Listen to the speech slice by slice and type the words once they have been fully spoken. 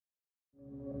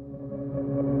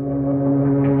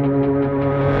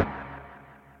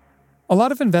A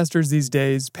lot of investors these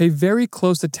days pay very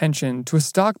close attention to a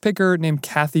stock picker named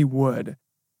Cathie Wood.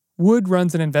 Wood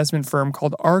runs an investment firm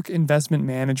called ARK Investment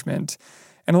Management,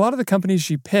 and a lot of the companies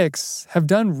she picks have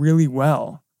done really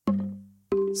well.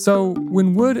 So,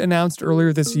 when Wood announced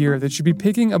earlier this year that she'd be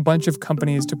picking a bunch of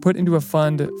companies to put into a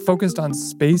fund focused on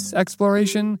space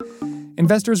exploration,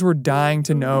 investors were dying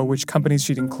to know which companies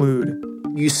she'd include.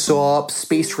 You saw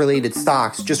space-related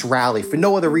stocks just rally for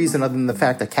no other reason other than the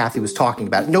fact that Cathie was talking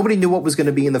about it. Nobody knew what was going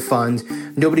to be in the fund.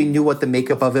 Nobody knew what the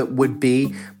makeup of it would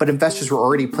be, but investors were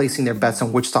already placing their bets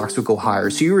on which stocks would go higher.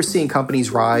 So you were seeing companies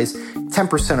rise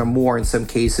 10% or more in some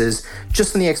cases,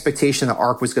 just in the expectation that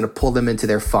ARK was going to pull them into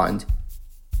their fund.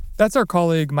 That's our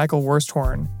colleague, Michael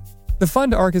Wursthorn. The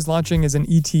fund ARK is launching is an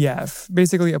ETF,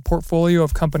 basically a portfolio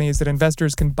of companies that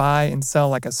investors can buy and sell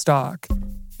like a stock.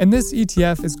 And this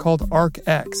ETF is called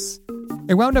ARKX.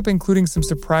 It wound up including some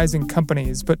surprising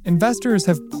companies, but investors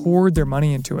have poured their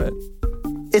money into it.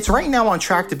 It's right now on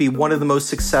track to be one of the most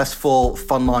successful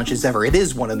fund launches ever. It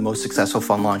is one of the most successful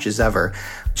fund launches ever.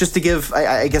 Just to give,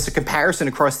 I guess, a comparison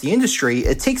across the industry,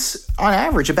 it takes, on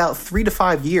average, about 3 to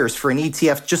 5 years for an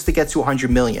ETF just to get to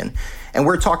 100 million. And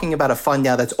we're talking about a fund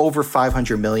now that's over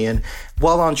 500 million,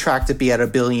 well on track to be at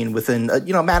 $1 billion within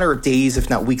a matter of days, if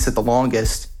not weeks at the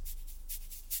longest.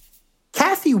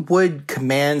 Cathie Wood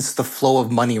commands the flow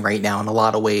of money right now in a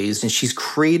lot of ways, and she's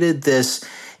created this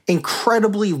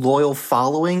incredibly loyal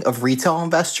following of retail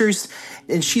investors,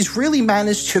 and she's really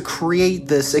managed to create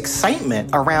this excitement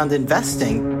around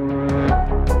investing.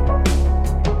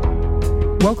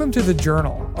 Welcome to The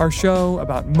Journal, our show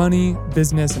about money,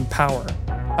 business, and power.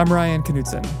 I'm Ryan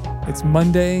Knutson. It's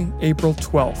Monday, April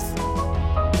 12th.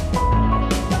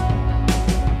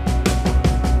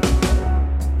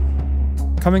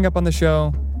 Coming up on the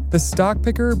show, the stock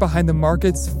picker behind the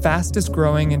market's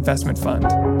fastest-growing investment fund.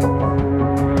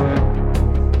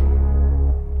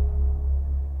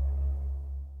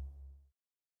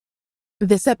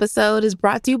 This episode is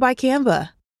brought to you by Canva.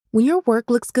 When your work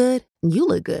looks good, you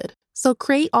look good. So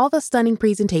create all the stunning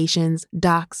presentations,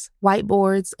 docs,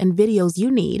 whiteboards, and videos you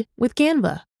need with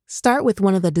Canva. Start with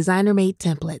one of the designer-made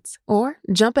templates, or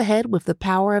jump ahead with the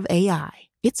power of AI.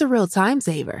 It's a real time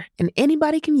saver, and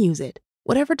anybody can use it.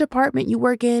 Whatever department you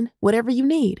work in, whatever you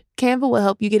need, Canva will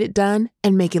help you get it done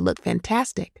and make it look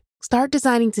fantastic. Start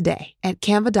designing today at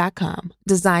canva.com.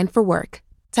 Design for work.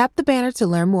 Tap the banner to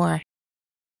learn more.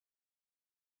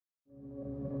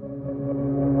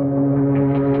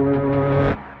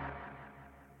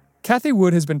 Cathie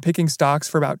Wood has been picking stocks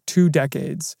for about 2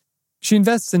 decades. She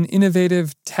invests in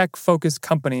innovative, tech-focused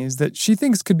companies that she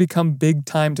thinks could become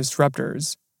big-time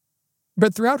disruptors.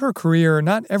 But throughout her career,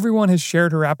 not everyone has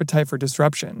shared her appetite for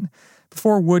disruption.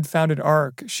 Before Wood founded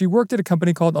ARK, she worked at a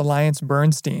company called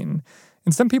AllianceBernstein,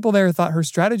 and some people there thought her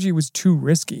strategy was too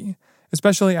risky,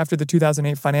 especially after the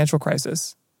 2008 financial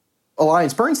crisis.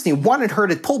 AllianceBernstein wanted her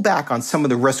to pull back on some of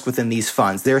the risk within these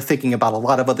funds. They're thinking about a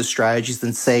lot of other strategies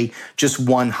than, say, just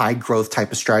one high-growth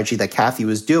type of strategy that Cathie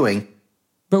was doing.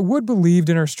 But Wood believed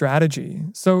in her strategy,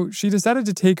 so she decided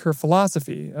to take her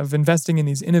philosophy of investing in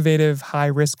these innovative,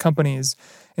 high-risk companies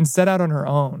and set out on her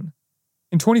own.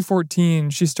 In 2014,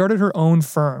 she started her own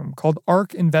firm called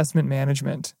ARK Investment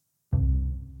Management.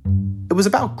 It was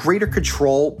about greater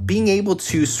control, being able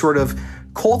to sort of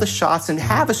call the shots and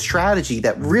have a strategy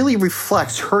that really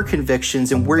reflects her convictions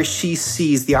and where she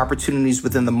sees the opportunities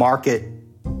within the market.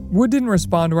 Wood didn't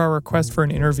respond to our request for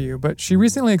an interview, but she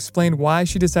recently explained why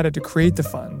she decided to create the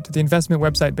fund to the investment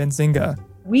website Benzinga.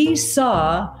 We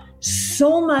saw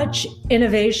so much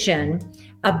innovation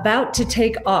about to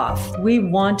take off. We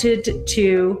wanted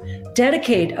to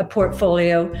dedicate a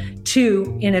portfolio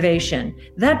to innovation.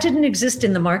 That didn't exist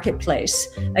in the marketplace.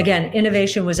 Again,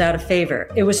 innovation was out of favor.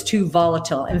 It was too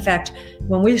volatile. In fact,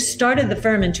 when we started the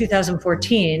firm in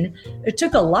 2014, it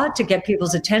took a lot to get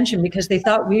people's attention because they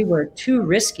thought we were too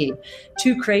risky,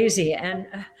 too crazy.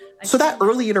 So that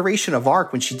early iteration of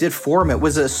ARK, when she did form it,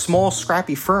 was a small,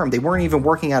 scrappy firm. They weren't even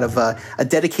working out of a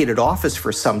dedicated office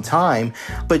for some time,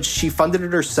 but she funded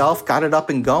it herself, got it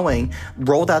up and going,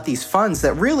 rolled out these funds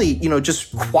that really,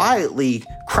 just quietly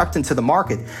crept into the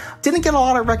market. Didn't get a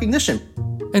lot of recognition.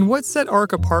 And what set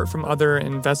ARK apart from other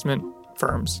investment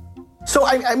firms? So,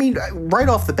 I mean, right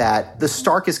off the bat, the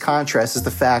starkest contrast is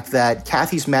the fact that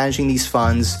Cathie's managing these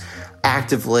funds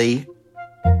actively.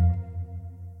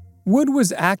 Wood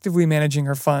was actively managing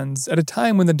her funds at a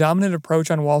time when the dominant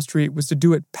approach on Wall Street was to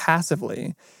do it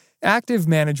passively. Active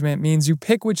management means you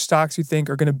pick which stocks you think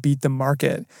are going to beat the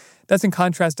market. That's in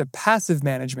contrast to passive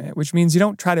management, which means you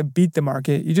don't try to beat the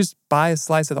market, you just buy a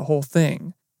slice of the whole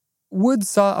thing. Wood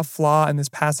saw a flaw in this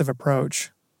passive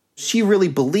approach. She really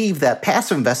believed that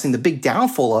passive investing, the big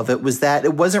downfall of it was that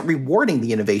it wasn't rewarding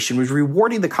the innovation, it was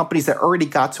rewarding the companies that already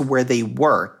got to where they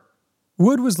were.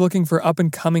 Wood was looking for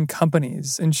up-and-coming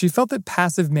companies, and she felt that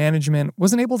passive management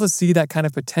wasn't able to see that kind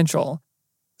of potential.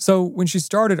 So when she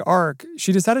started ARK,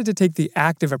 she decided to take the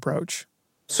active approach.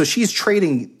 So she's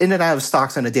trading in and out of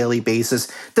stocks on a daily basis.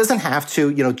 Doesn't have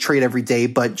to, trade every day,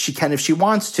 but she can if she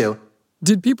wants to.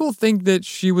 Did people think that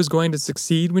she was going to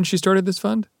succeed when she started this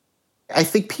fund? I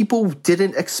think people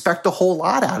didn't expect a whole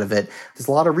lot out of it. There's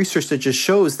a lot of research that just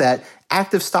shows that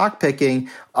active stock picking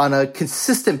on a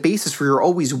consistent basis where you're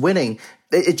always winning,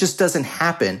 it just doesn't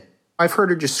happen. I've heard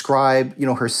her describe,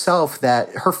 herself that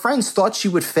her friends thought she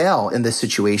would fail in this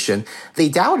situation. They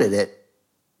doubted it.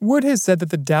 Wood has said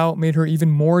that the doubt made her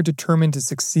even more determined to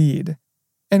succeed.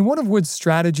 And one of Wood's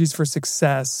strategies for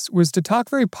success was to talk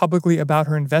very publicly about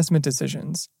her investment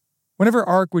decisions. Whenever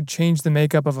ARK would change the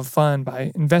makeup of a fund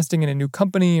by investing in a new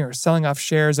company or selling off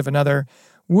shares of another,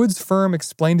 Wood's firm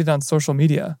explained it on social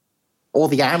media. All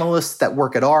the analysts that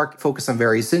work at ARK focus on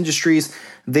various industries.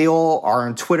 They all are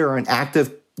on Twitter and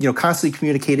active, constantly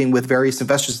communicating with various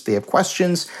investors if they have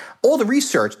questions. All the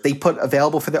research they put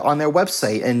available on their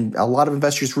website, and a lot of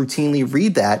investors routinely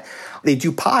read that. They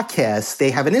do podcasts. They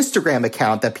have an Instagram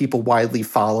account that people widely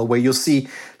follow where you'll see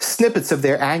snippets of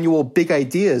their annual big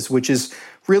ideas, which is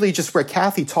really just where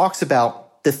Cathie talks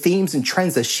about the themes and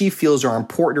trends that she feels are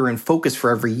important or in focus for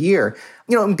every year.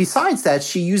 And besides that,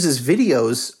 she uses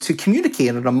videos to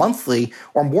communicate on a monthly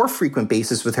or more frequent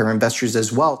basis with her investors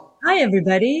as well. Hi,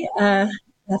 everybody.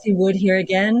 Cathie Wood here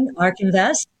again, ARK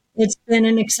Invest. It's been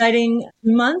an exciting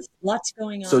month, lots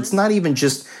going on. So it's not even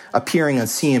just appearing on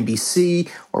CNBC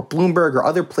or Bloomberg or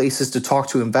other places to talk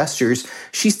to investors.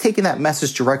 She's taking that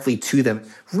message directly to them,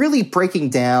 really breaking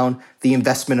down the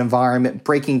investment environment,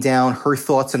 breaking down her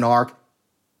thoughts on ARK.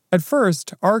 At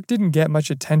first, ARK didn't get much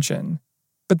attention.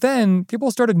 But then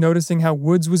people started noticing how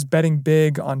Woods was betting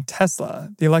big on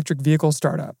Tesla, the electric vehicle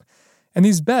startup. And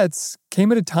these bets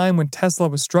came at a time when Tesla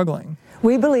was struggling.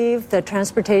 We believe the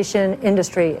transportation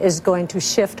industry is going to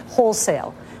shift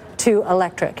wholesale to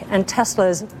electric, and Tesla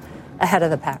is ahead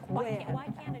of the pack.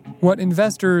 What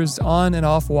investors on and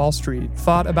off Wall Street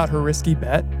thought about her risky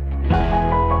bet?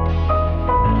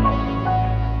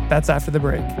 That's after the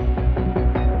break.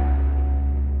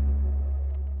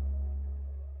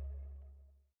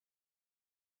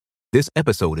 This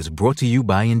episode is brought to you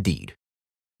by Indeed.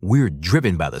 We're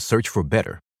driven by the search for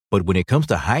better, but when it comes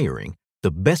to hiring, the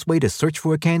best way to search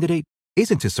for a candidate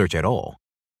isn't to search at all.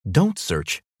 Don't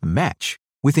search, match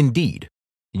with Indeed.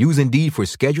 Use Indeed for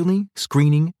scheduling,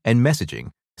 screening, and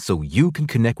messaging so you can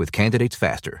connect with candidates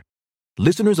faster.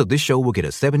 Listeners of this show will get a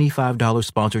 $75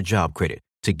 sponsored job credit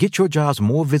to get your jobs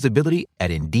more visibility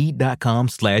at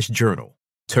Indeed.com/journal.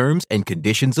 Terms and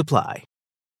conditions apply.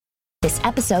 This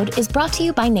episode is brought to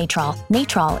you by Natrol.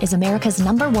 Natrol is America's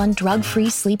 #1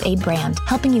 drug-free sleep aid brand,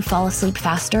 helping you fall asleep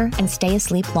faster and stay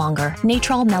asleep longer.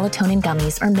 Natrol melatonin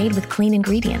gummies are made with clean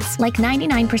ingredients, like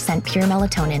 99% pure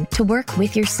melatonin, to work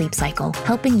with your sleep cycle,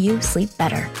 helping you sleep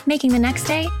better, making the next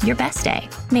day your best day.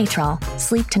 Natrol.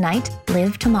 Sleep tonight,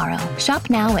 live tomorrow.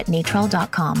 Shop now at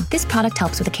Natrol.com. This product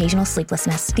helps with occasional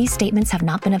sleeplessness. These statements have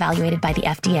not been evaluated by the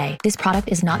FDA. This product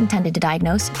is not intended to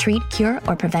diagnose, treat, cure,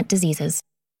 or prevent diseases.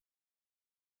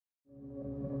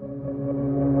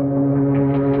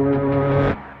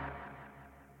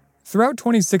 Throughout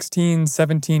 2016,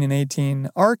 17, and 18,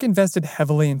 ARK invested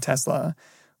heavily in Tesla.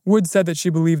 Wood said that she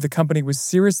believed the company was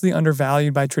seriously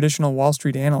undervalued by traditional Wall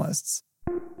Street analysts.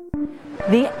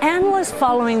 The analysts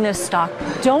following this stock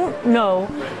don't know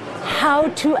how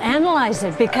to analyze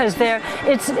it because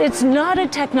it's not a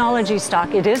technology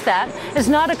stock. It is that. It's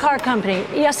not a car company.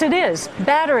 Yes, it is.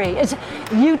 Battery. It's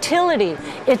utility.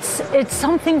 It's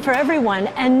something for everyone,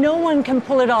 and no one can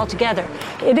pull it all together.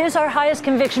 It is our highest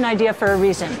conviction idea for a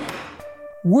reason.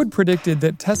 Wood predicted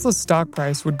that Tesla's stock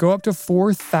price would go up to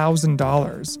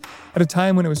 $4,000 at a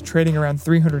time when it was trading around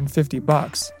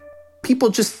 $350. People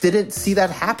just didn't see that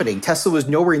happening. Tesla was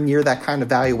nowhere near that kind of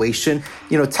valuation.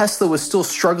 Tesla was still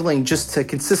struggling just to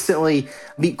consistently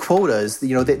meet quotas.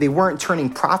 They weren't turning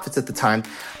profits at the time.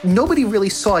 Nobody really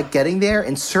saw it getting there,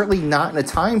 and certainly not in a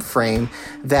time frame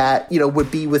that, would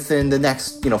be within the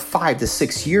next, 5 to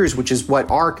 6 years, which is what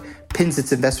ARK pins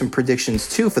its investment predictions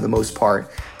to for the most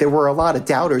part. There were a lot of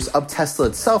doubters of Tesla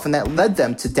itself, and that led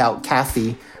them to doubt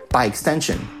Cathie by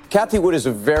extension. Cathie Wood is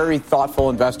a very thoughtful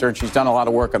investor, and she's done a lot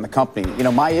of work on the company.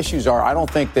 My issues are I don't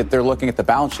think that they're looking at the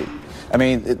balance sheet. I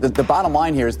mean, the bottom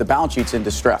line here is the balance sheet's in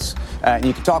distress. And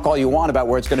you can talk all you want about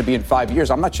where it's going to be in 5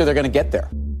 years. I'm not sure they're going to get there.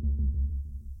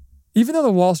 Even though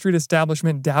the Wall Street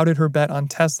establishment doubted her bet on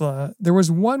Tesla, there was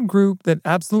one group that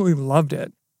absolutely loved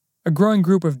it, a growing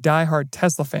group of diehard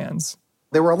Tesla fans.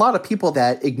 There were a lot of people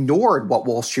that ignored what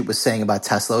Wall Street was saying about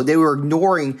Tesla. They were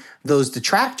ignoring those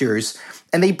detractors,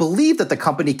 and they believed that the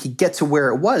company could get to where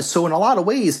it was. So in a lot of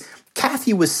ways,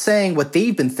 Cathie was saying what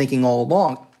they've been thinking all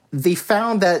along. They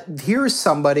found that here's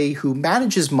somebody who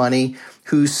manages money,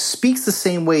 who speaks the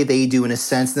same way they do in a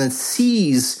sense, and then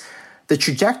sees the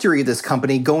trajectory of this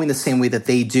company going the same way that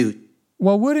they do.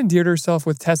 While Wood endeared herself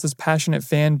with Tesla's passionate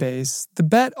fan base, the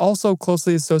bet also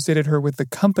closely associated her with the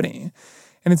company.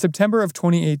 And in September of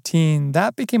 2018,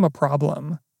 that became a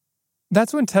problem.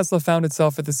 That's when Tesla found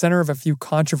itself at the center of a few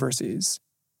controversies.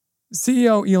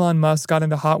 CEO Elon Musk got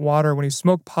into hot water when he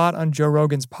smoked pot on Joe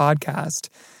Rogan's podcast.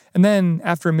 And then,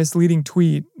 after a misleading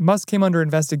tweet, Musk came under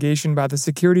investigation by the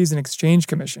Securities and Exchange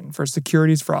Commission for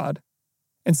securities fraud.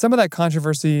 And some of that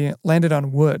controversy landed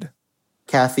on Wood.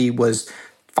 Cathie was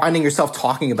finding herself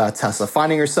talking about Tesla,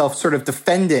 finding herself sort of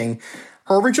defending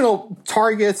her original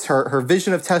targets, her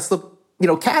vision of Tesla. You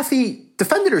know, Cathie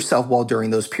defended herself well during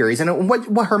those periods. And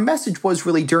what her message was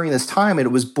really during this time, and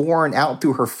it was borne out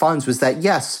through her funds, was that,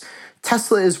 yes,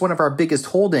 Tesla is one of our biggest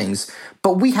holdings,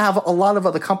 but we have a lot of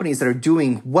other companies that are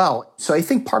doing well. So I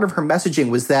think part of her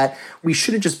messaging was that we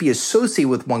shouldn't just be associated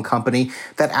with one company,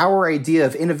 that our idea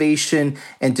of innovation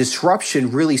and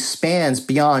disruption really spans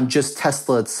beyond just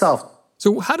Tesla itself.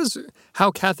 So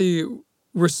how Cathie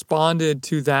responded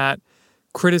to that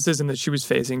criticism that she was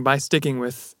facing by sticking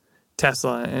with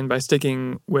Tesla and by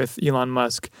sticking with Elon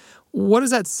Musk, what does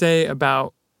that say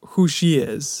about who she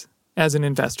is as an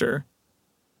investor?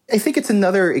 I think it's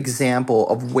another example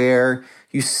of where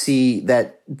you see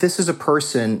that this is a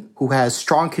person who has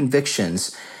strong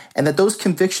convictions, and that those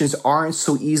convictions aren't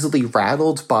so easily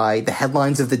rattled by the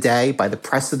headlines of the day, by the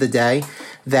press of the day,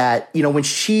 that, you know, when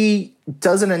she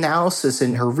does an analysis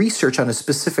in her research on a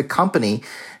specific company,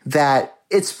 that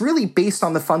it's really based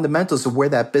on the fundamentals of where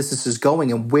that business is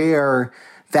going and where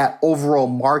that overall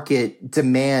market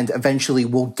demand eventually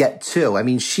will get to. I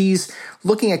mean, she's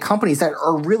looking at companies that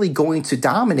are really going to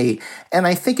dominate. And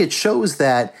I think it shows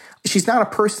that she's not a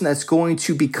person that's going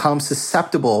to become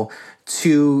susceptible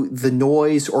to the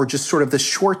noise or just sort of the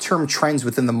short-term trends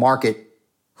within the market.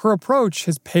 Her approach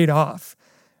has paid off.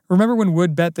 Remember when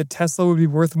Wood bet that Tesla would be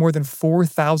worth more than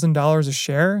 $4,000 a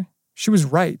share? She was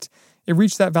right. It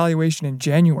reached that valuation in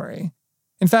January.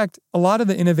 In fact, a lot of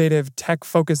the innovative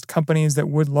tech-focused companies that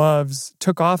Wood loves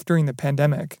took off during the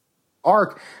pandemic.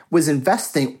 ARK was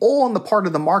investing all in the part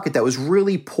of the market that was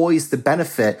really poised to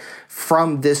benefit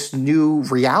from this new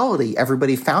reality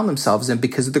everybody found themselves in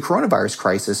because of the coronavirus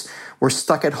crisis. We're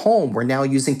stuck at home. We're now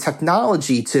using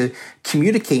technology to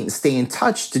communicate and stay in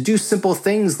touch, to do simple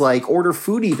things like order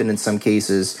food even in some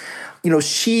cases. You know,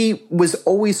 she was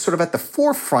always sort of at the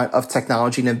forefront of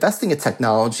technology and investing in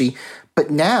technology, but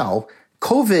now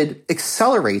COVID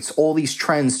accelerates all these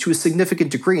trends to a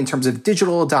significant degree in terms of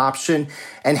digital adoption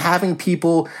and having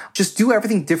people just do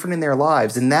everything different in their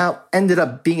lives. And that ended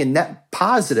up being a net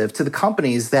positive to the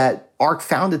companies that ARK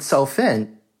found itself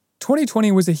in.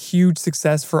 2020 was a huge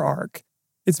success for ARK.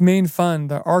 Its main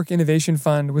fund, the ARK Innovation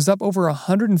Fund, was up over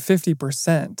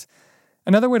 150%.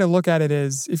 Another way to look at it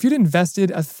is, if you'd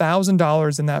invested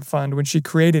 $1,000 in that fund when she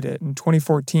created it in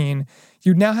 2014,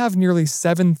 you'd now have nearly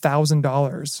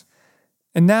 $7,000.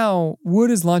 And now, Wood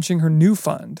is launching her new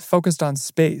fund focused on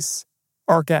space,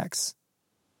 ARK-X.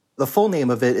 The full name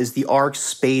of it is the ARK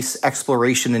Space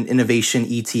Exploration and Innovation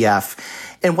ETF.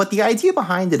 And what the idea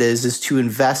behind it is to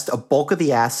invest a bulk of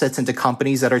the assets into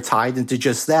companies that are tied into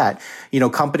just that. You know,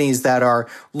 companies that are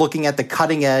looking at the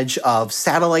cutting edge of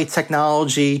satellite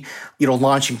technology, you know,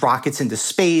 launching rockets into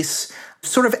space,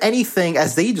 sort of anything,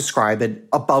 as they describe it,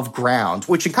 above ground,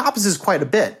 which encompasses quite a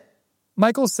bit.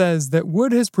 Michael says that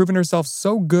Wood has proven herself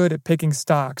so good at picking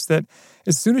stocks that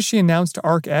as soon as she announced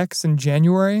ARK-X in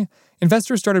January,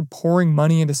 investors started pouring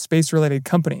money into space-related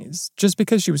companies just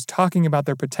because she was talking about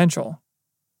their potential.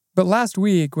 But last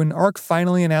week, when ARK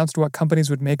finally announced what companies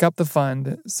would make up the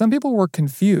fund, some people were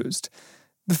confused.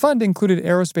 The fund included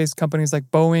aerospace companies like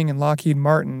Boeing and Lockheed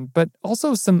Martin, but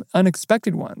also some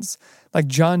unexpected ones, like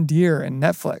John Deere and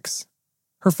Netflix.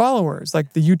 Her followers,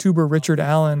 like the YouTuber Richard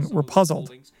Allen, were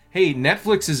puzzled. Hey,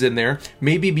 Netflix is in there,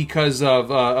 maybe because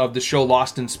of the show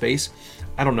Lost in Space.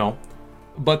 I don't know.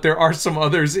 But there are some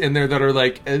others in there that are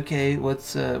like, okay,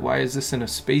 why is this in a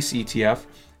space ETF?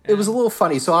 It was a little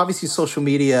funny. So obviously social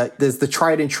media, there's the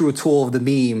tried and true tool of the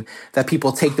meme that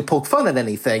people take to poke fun at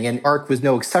anything. And ARC was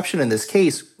no exception in this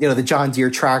case. The John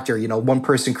Deere tractor, one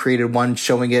person created one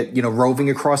showing it, roving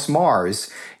across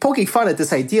Mars, poking fun at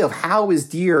this idea of how is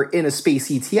Deere in a space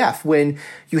ETF when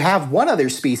you have one other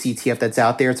space ETF that's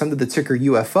out there. It's under the ticker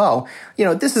UFO.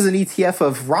 This is an ETF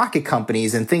of rocket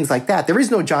companies and things like that. There is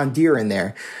no John Deere in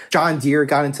there. John Deere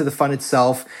got into the fun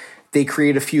itself. They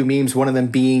create a few memes, one of them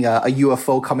being a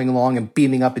UFO coming along and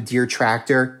beaming up a Deere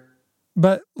tractor.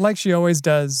 But like she always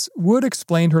does, Wood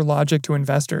explained her logic to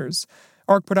investors.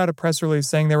 ARC put out a press release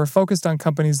saying they were focused on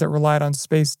companies that relied on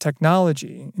space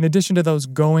technology, in addition to those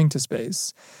going to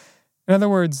space. In other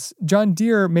words, John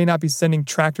Deere may not be sending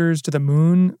tractors to the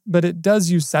moon, but it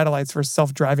does use satellites for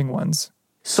self-driving ones.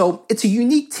 So it's a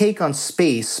unique take on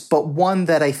space, but one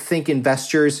that I think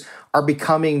investors are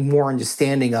becoming more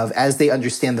understanding of as they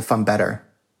understand the fund better.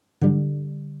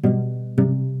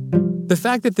 The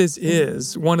fact that this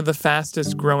is one of the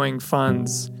fastest growing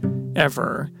funds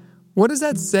ever, what does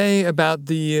that say about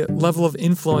the level of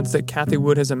influence that Cathie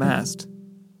Wood has amassed?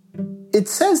 It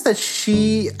says that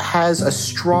she has a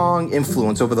strong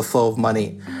influence over the flow of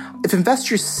money. If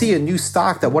investors see a new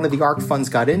stock that one of the ARC funds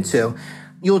got into,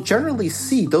 you'll generally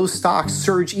see those stocks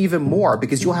surge even more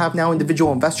because you'll have now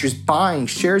individual investors buying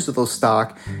shares of those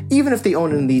stock, even if they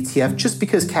own an ETF, just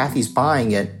because Cathie's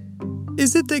buying it.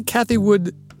 Is it that Cathie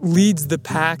Wood leads the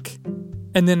pack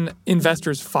and then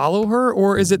investors follow her?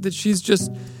 Or is it that she's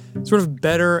just sort of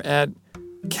better at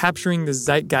capturing the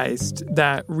zeitgeist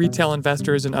that retail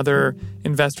investors and other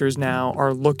investors now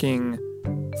are looking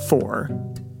for?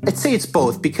 I'd say it's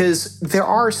both, because there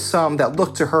are some that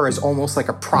look to her as almost like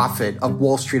a prophet of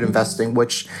Wall Street investing,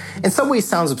 which in some ways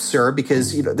sounds absurd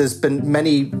because there's been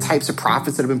many types of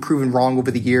prophets that have been proven wrong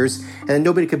over the years, and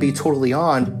nobody could be totally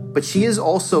on. But she is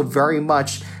also very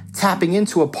much tapping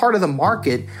into a part of the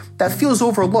market that feels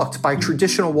overlooked by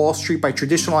traditional Wall Street, by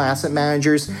traditional asset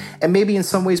managers, and maybe in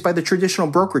some ways by the traditional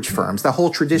brokerage firms, that whole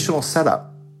traditional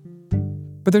setup.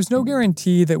 But there's no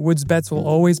guarantee that Wood's bets will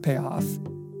always pay off.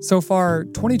 So far,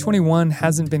 2021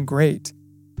 hasn't been great.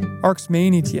 ARC's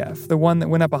main ETF, the one that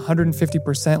went up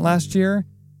 150% last year,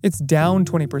 it's down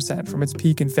 20% from its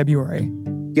peak in February.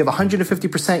 You have a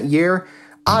 150% year,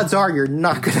 odds are you're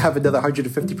not going to have another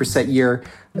 150% year,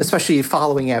 especially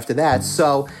following after that.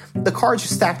 So the cards are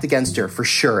stacked against her for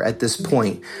sure at this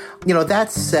point.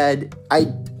 That said,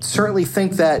 I certainly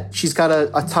think that she's got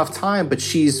a tough time, but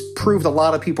she's proved a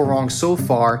lot of people wrong so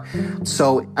far.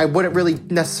 So I wouldn't really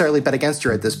necessarily bet against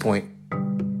her at this point.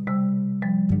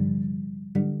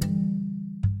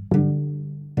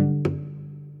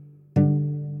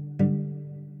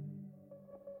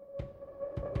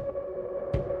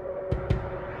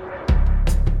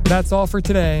 That's all for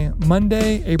today,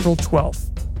 Monday, April 12th.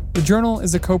 The Journal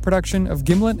is a co-production of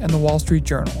Gimlet and The Wall Street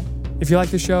Journal. If you like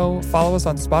the show, follow us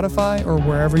on Spotify or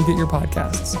wherever you get your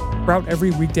podcasts. We're out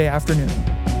every weekday afternoon.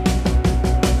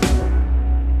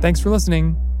 Thanks for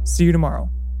listening. See you tomorrow.